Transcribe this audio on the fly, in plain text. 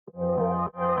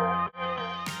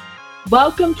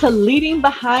Welcome to Leading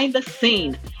Behind the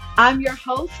Scene. I'm your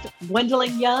host,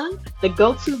 Gwendolyn Young, the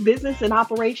go-to business and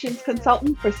operations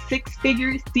consultant for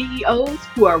six-figure CEOs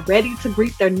who are ready to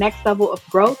greet their next level of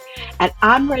growth. And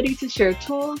I'm ready to share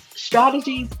tools,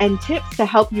 strategies, and tips to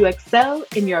help you excel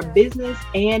in your business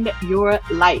and your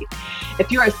life.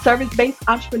 If you're a service-based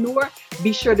entrepreneur,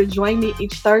 be sure to join me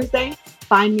each Thursday.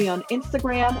 Find me on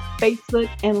Instagram, Facebook,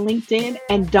 and LinkedIn.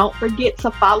 And don't forget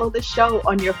to follow the show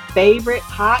on your favorite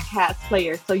podcast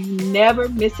player so you never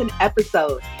miss an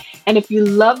episode. And if you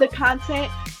love the content,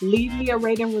 leave me a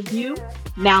rate and review.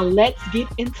 Now let's get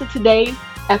into today's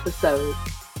episode.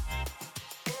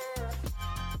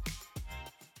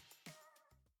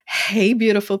 Hey,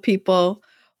 beautiful people.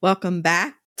 Welcome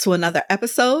back to another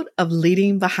episode of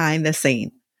Leading Behind the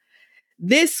Scene.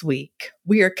 This week,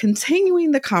 we are continuing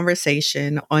the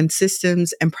conversation on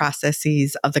systems and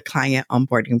processes of the client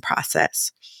onboarding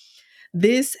process.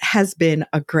 This has been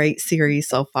a great series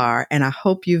so far, and I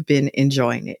hope you've been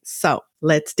enjoying it. So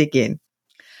let's dig in.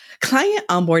 Client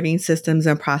onboarding systems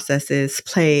and processes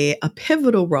play a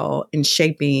pivotal role in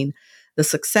shaping the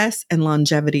success and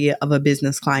longevity of a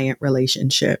business-client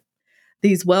relationship.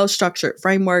 These well-structured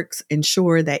frameworks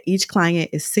ensure that each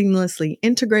client is seamlessly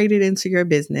integrated into your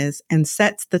business and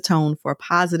sets the tone for a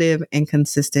positive and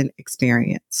consistent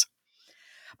experience.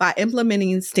 By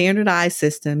implementing standardized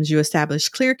systems, you establish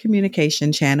clear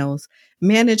communication channels,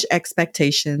 manage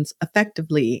expectations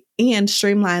effectively, and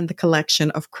streamline the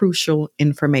collection of crucial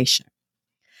information.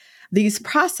 These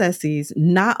processes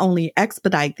not only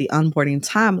expedite the onboarding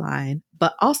timeline,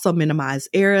 but also minimize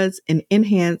errors and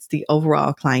enhance the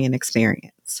overall client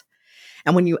experience.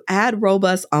 And when you add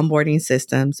robust onboarding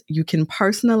systems, you can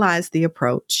personalize the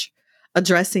approach,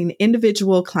 addressing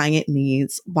individual client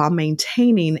needs while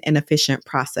maintaining an efficient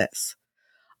process.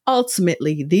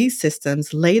 Ultimately, these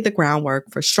systems lay the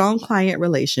groundwork for strong client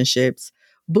relationships,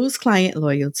 boost client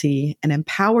loyalty, and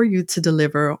empower you to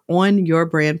deliver on your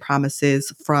brand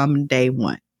promises from day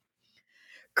one,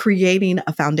 creating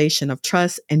a foundation of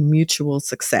trust and mutual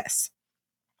success.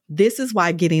 This is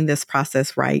why getting this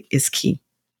process right is key.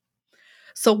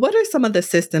 So, what are some of the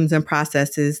systems and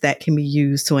processes that can be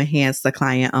used to enhance the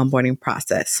client onboarding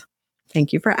process?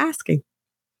 Thank you for asking.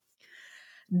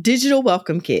 Digital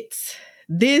welcome kits.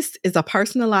 This is a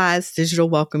personalized digital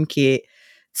welcome kit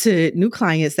to new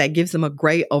clients that gives them a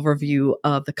great overview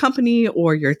of the company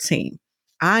or your team.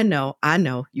 I know,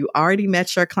 you already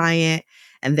met your client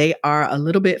and they are a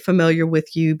little bit familiar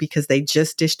with you because they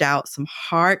just dished out some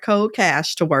hard code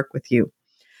cash to work with you.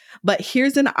 But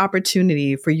here's an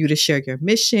opportunity for you to share your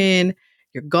mission,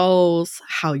 your goals,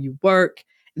 how you work,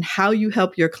 and how you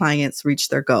help your clients reach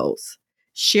their goals.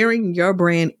 Sharing your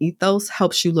brand ethos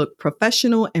helps you look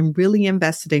professional and really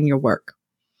invested in your work.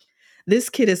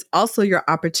 This kit is also your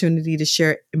opportunity to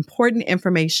share important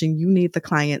information you need the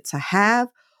client to have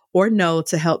or know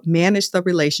to help manage the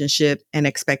relationship and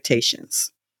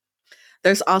expectations.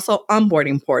 There's also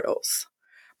onboarding portals,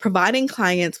 providing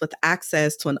clients with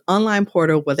access to an online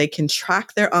portal where they can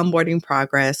track their onboarding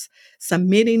progress,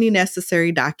 submit any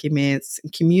necessary documents,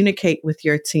 and communicate with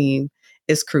your team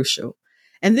is crucial.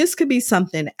 And this could be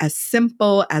something as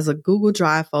simple as a Google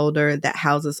Drive folder that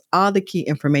houses all the key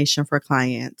information for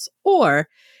clients. Or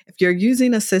if you're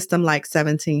using a system like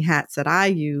 17 Hats that I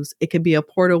use, it could be a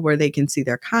portal where they can see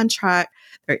their contract,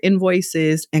 their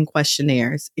invoices, and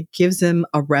questionnaires. It gives them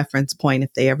a reference point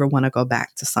if they ever want to go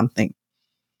back to something.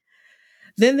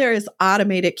 Then there is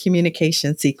automated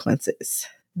communication sequences.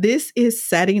 This is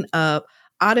setting up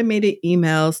automated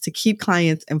emails to keep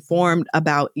clients informed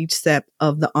about each step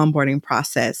of the onboarding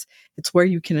process. It's where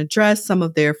you can address some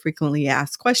of their frequently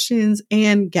asked questions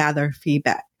and gather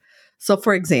feedback. So,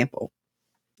 for example,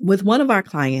 with one of our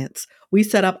clients, we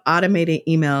set up automated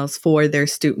emails for their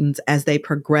students as they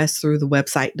progress through the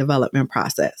website development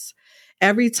process.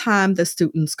 Every time the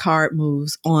student's card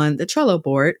moves on the Trello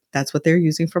board, that's what they're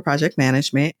using for project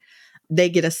management, they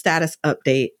get a status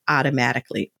update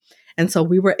automatically. And so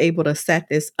we were able to set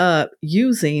this up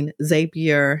using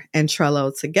Zapier and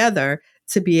Trello together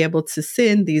to be able to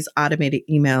send these automated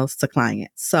emails to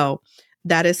clients. So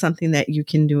that is something that you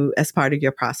can do as part of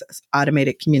your process,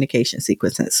 automated communication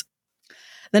sequences.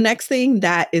 The next thing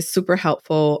that is super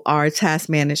helpful are task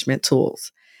management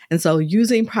tools. And so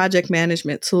using project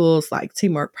management tools like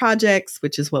Teamwork Projects,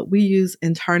 which is what we use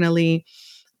internally,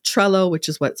 Trello, which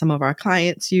is what some of our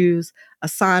clients use,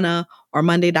 Asana or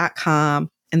Monday.com,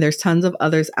 and there's tons of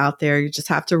others out there. You just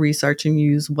have to research and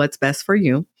use what's best for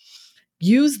you.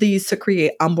 Use these to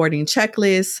create onboarding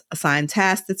checklists, assign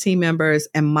tasks to team members,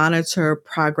 and monitor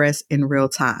progress in real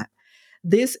time.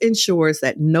 This ensures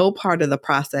that no part of the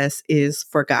process is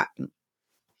forgotten.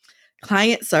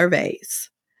 Client surveys.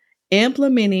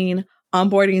 Implementing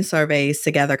onboarding surveys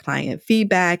to gather client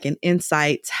feedback and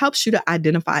insights helps you to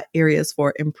identify areas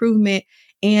for improvement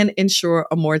and ensure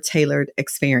a more tailored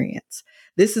experience.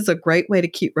 This is a great way to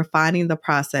keep refining the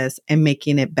process and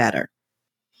making it better.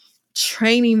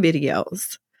 Training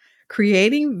videos.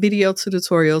 Creating video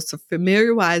tutorials to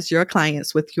familiarize your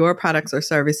clients with your products or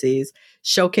services,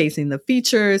 showcasing the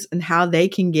features and how they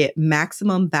can get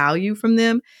maximum value from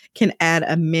them can add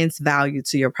immense value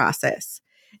to your process.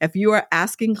 If you are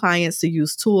asking clients to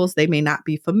use tools they may not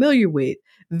be familiar with,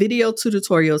 video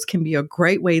tutorials can be a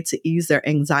great way to ease their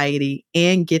anxiety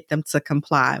and get them to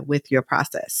comply with your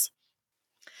process.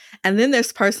 And then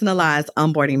there's personalized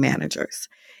onboarding managers.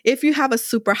 If you have a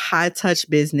super high touch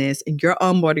business and your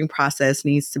onboarding process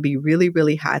needs to be really,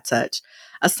 really high touch,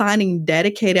 assigning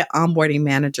dedicated onboarding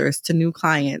managers to new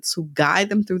clients who guide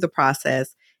them through the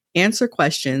process, answer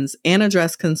questions, and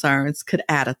address concerns could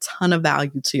add a ton of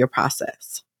value to your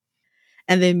process.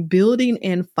 And then building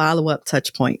in follow-up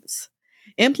touch points.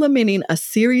 Implementing a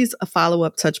series of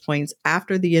follow-up touch points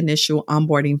after the initial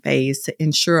onboarding phase to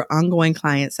ensure ongoing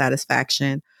client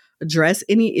satisfaction, address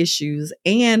any issues,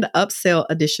 and upsell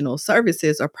additional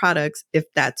services or products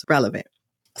if that's relevant.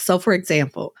 So, for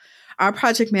example, our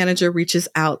project manager reaches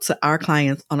out to our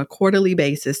clients on a quarterly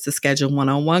basis to schedule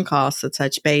one-on-one calls to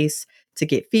touch base, to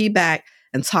get feedback,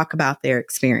 and talk about their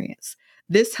experience.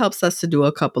 This helps us to do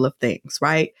a couple of things,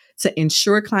 right? To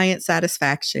ensure client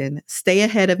satisfaction, stay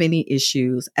ahead of any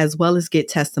issues, as well as get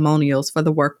testimonials for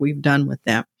the work we've done with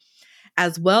them,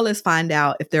 as well as find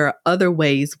out if there are other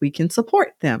ways we can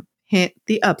support them, hint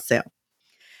the upsell.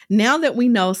 Now that we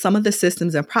know some of the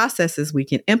systems and processes we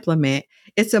can implement,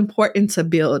 it's important to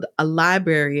build a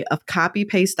library of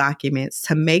copy-paste documents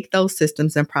to make those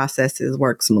systems and processes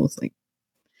work smoothly.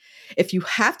 If you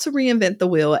have to reinvent the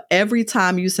wheel every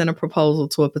time you send a proposal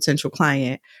to a potential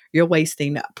client, you're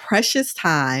wasting precious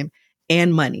time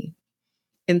and money.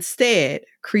 Instead,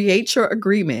 create your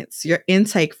agreements, your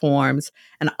intake forms,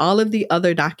 and all of the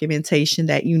other documentation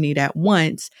that you need at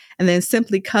once, and then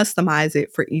simply customize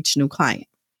it for each new client.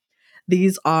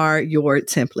 These are your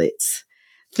templates.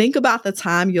 Think about the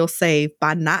time you'll save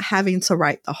by not having to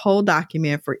write the whole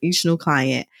document for each new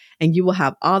client, and you will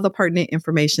have all the pertinent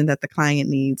information that the client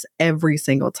needs every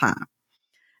single time.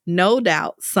 No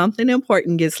doubt, something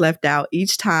important gets left out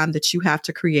each time that you have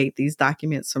to create these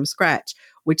documents from scratch,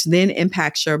 which then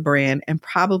impacts your brand and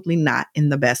probably not in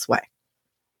the best way.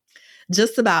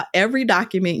 Just about every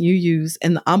document you use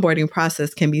in the onboarding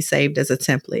process can be saved as a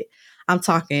template. I'm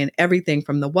talking everything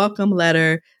from the welcome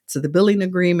letter to the billing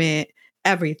agreement,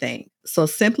 everything. So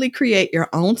simply create your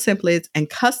own templates and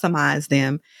customize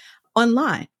them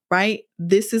online, right?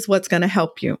 This is what's going to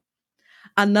help you.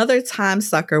 Another time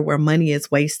sucker where money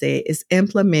is wasted is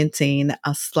implementing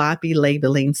a sloppy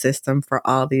labeling system for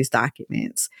all these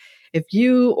documents. If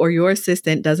you or your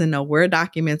assistant doesn't know where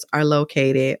documents are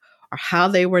located or how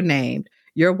they were named,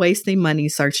 you're wasting money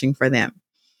searching for them.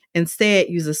 Instead,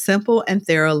 use a simple and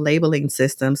thorough labeling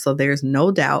system so there's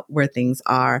no doubt where things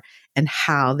are and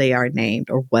how they are named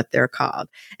or what they're called.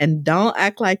 And don't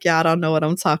act like y'all don't know what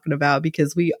I'm talking about,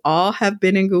 because we all have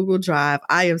been in Google Drive.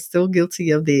 I am still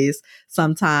guilty of this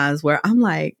sometimes where I'm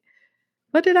like,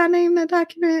 what did I name that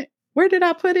document? Where did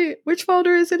I put it? Which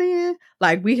folder is it in?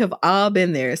 Like, we have all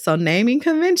been there. So naming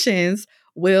conventions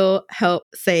will help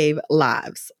save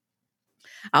lives.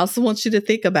 I also want you to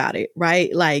think about it,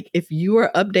 right? Like, if you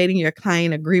are updating your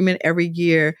client agreement every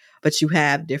year, but you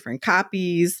have different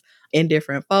copies in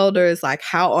different folders, like,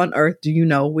 how on earth do you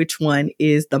know which one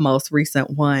is the most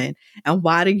recent one? And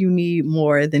why do you need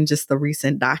more than just the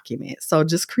recent document? So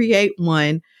just create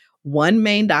one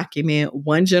main document,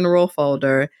 one general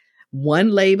folder, one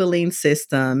labeling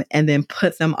system, and then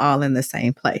put them all in the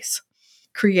same place.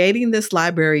 Creating this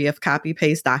library of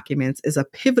copy-paste documents is a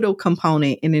pivotal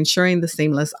component in ensuring the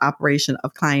seamless operation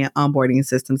of client onboarding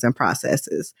systems and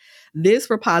processes. This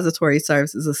repository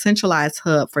serves as a centralized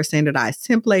hub for standardized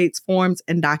templates, forms,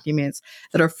 and documents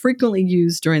that are frequently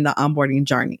used during the onboarding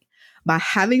journey. By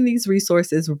having these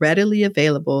resources readily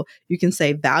available, you can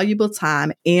save valuable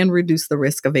time and reduce the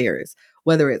risk of errors,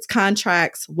 whether it's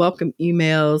contracts, welcome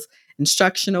emails,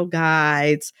 instructional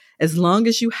guides. As long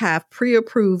as you have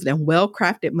pre-approved and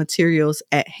well-crafted materials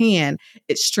at hand,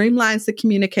 it streamlines the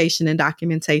communication and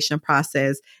documentation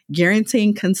process,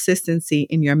 guaranteeing consistency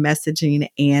in your messaging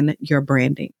and your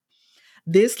branding.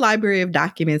 This library of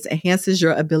documents enhances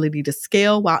your ability to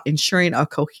scale while ensuring a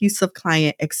cohesive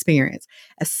client experience,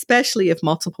 especially if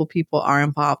multiple people are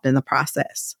involved in the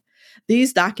process.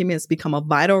 These documents become a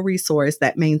vital resource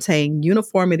that maintain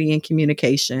uniformity in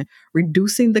communication,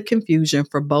 reducing the confusion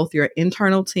for both your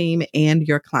internal team and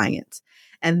your clients.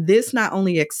 And this not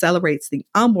only accelerates the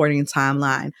onboarding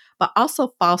timeline, but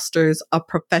also fosters a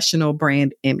professional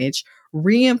brand image,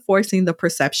 reinforcing the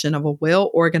perception of a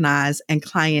well-organized and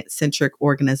client-centric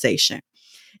organization.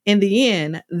 In the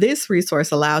end, this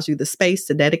resource allows you the space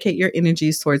to dedicate your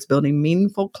energies towards building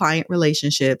meaningful client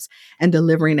relationships and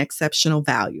delivering exceptional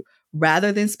value,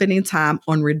 rather than spending time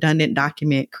on redundant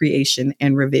document creation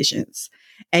and revisions.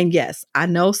 And yes, I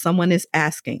know someone is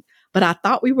asking, but I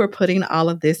thought we were putting all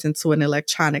of this into an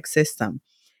electronic system.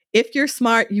 If you're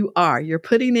smart, you are. You're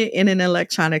putting it in an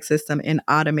electronic system and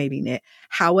automating it.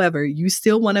 However, you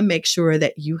still want to make sure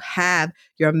that you have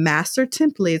your master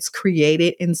templates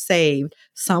created and saved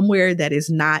somewhere that is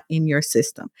not in your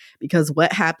system. Because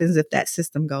what happens if that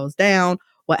system goes down?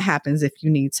 What happens if you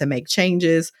need to make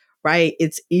changes? Right?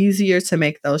 It's easier to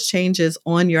make those changes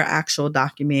on your actual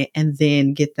document and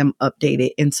then get them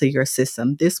updated into your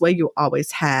system. This way, you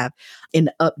always have an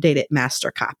updated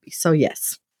master copy. So,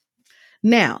 yes.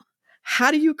 Now,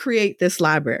 how do you create this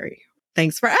library?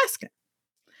 Thanks for asking.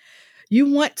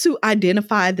 You want to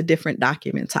identify the different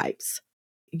document types.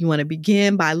 You want to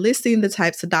begin by listing the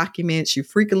types of documents you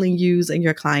frequently use in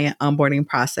your client onboarding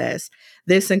process.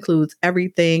 This includes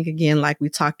everything, again, like we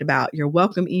talked about, your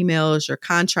welcome emails, your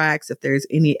contracts, if there's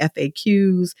any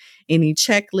FAQs, any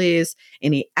checklists,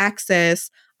 any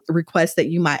access requests that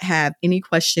you might have, any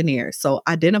questionnaires. So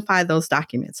identify those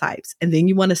document types. And then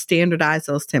you want to standardize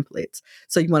those templates.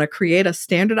 So you want to create a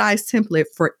standardized template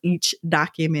for each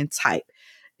document type.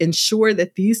 Ensure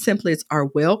that these templates are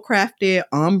well crafted,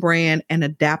 on brand, and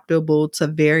adaptable to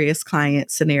various client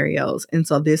scenarios. And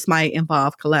so this might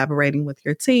involve collaborating with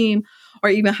your team or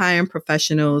even hiring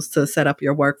professionals to set up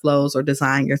your workflows or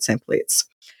design your templates.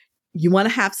 You want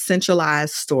to have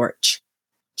centralized storage.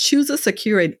 Choose a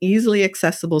secure and easily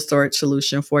accessible storage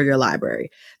solution for your library.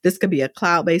 This could be a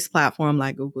cloud-based platform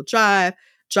like Google Drive,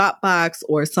 Dropbox,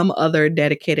 or some other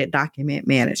dedicated document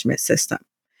management system.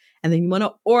 And then you want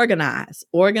to organize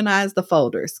the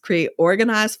folders. Create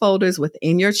organized folders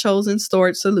within your chosen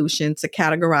storage solution to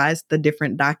categorize the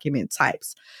different document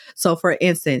types. So for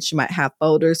instance, you might have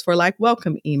folders for like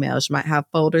welcome emails. You might have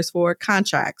folders for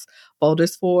contracts,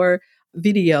 folders for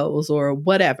videos or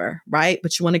whatever, right?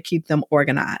 But you want to keep them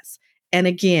organized. And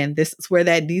again, this is where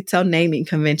that detailed naming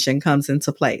convention comes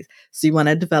into play. So you want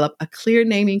to develop a clear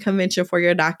naming convention for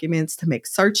your documents to make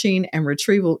searching and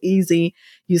retrieval easy.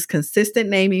 Use consistent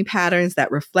naming patterns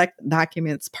that reflect the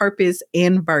document's purpose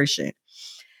and version.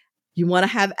 You want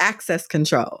to have access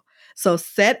control. So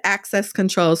set access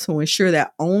controls to ensure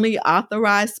that only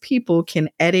authorized people can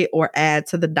edit or add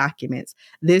to the documents.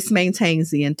 This maintains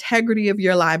the integrity of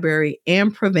your library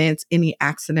and prevents any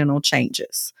accidental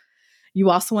changes. You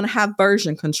also want to have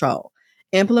version control.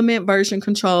 Implement version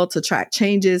control to track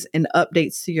changes and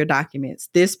updates to your documents.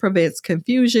 This prevents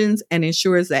confusions and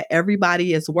ensures that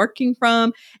everybody is working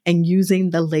from and using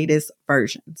the latest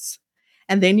versions.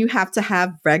 And then you have to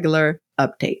have regular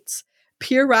updates.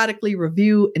 Periodically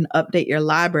review and update your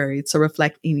library to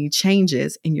reflect any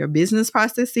changes in your business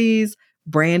processes,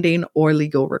 branding, or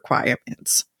legal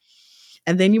requirements.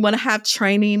 And then you want to have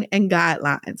training and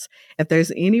guidelines. If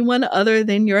there's anyone other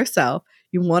than yourself,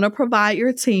 you want to provide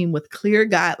your team with clear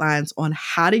guidelines on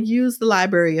how to use the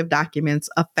library of documents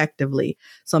effectively.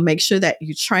 So make sure that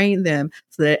you train them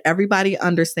so that everybody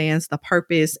understands the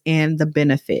purpose and the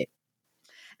benefit.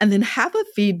 And then have a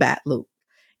feedback loop.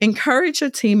 Encourage your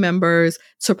team members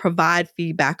to provide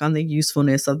feedback on the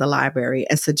usefulness of the library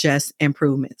and suggest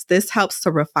improvements. This helps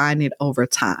to refine it over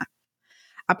time.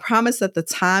 I promise that the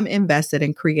time invested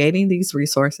in creating these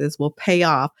resources will pay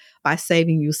off by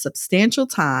saving you substantial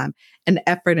time and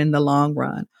effort in the long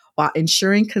run, while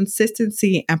ensuring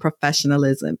consistency and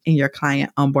professionalism in your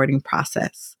client onboarding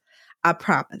process. I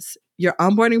promise your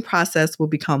onboarding process will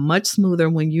become much smoother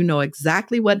when you know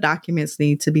exactly what documents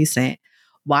need to be sent,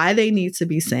 why they need to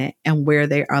be sent, and where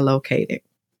they are located.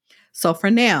 So for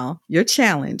now, your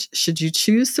challenge, should you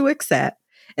choose to accept,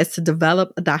 is to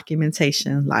develop a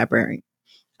documentation library.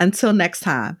 Until next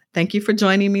time, thank you for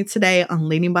joining me today on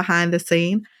Leading Behind the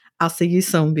Scene. I'll see you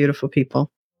soon, beautiful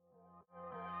people.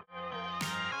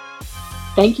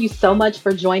 Thank you so much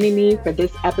for joining me for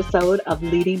this episode of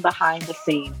Leading Behind the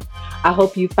Scene. I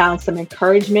hope you found some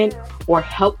encouragement or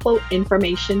helpful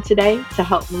information today to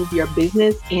help move your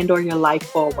business and or your life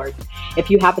forward.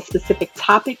 If you have a specific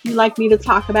topic you'd like me to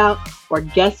talk about or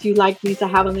guests you'd like me to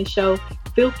have on the show,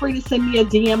 feel free to send me a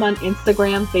DM on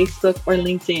Instagram, Facebook, or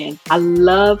LinkedIn. I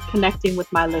love connecting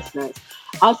with my listeners.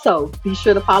 Also, be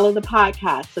sure to follow the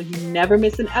podcast so you never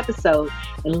miss an episode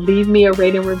and leave me a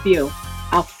rating review.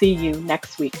 I'll see you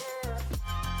next week.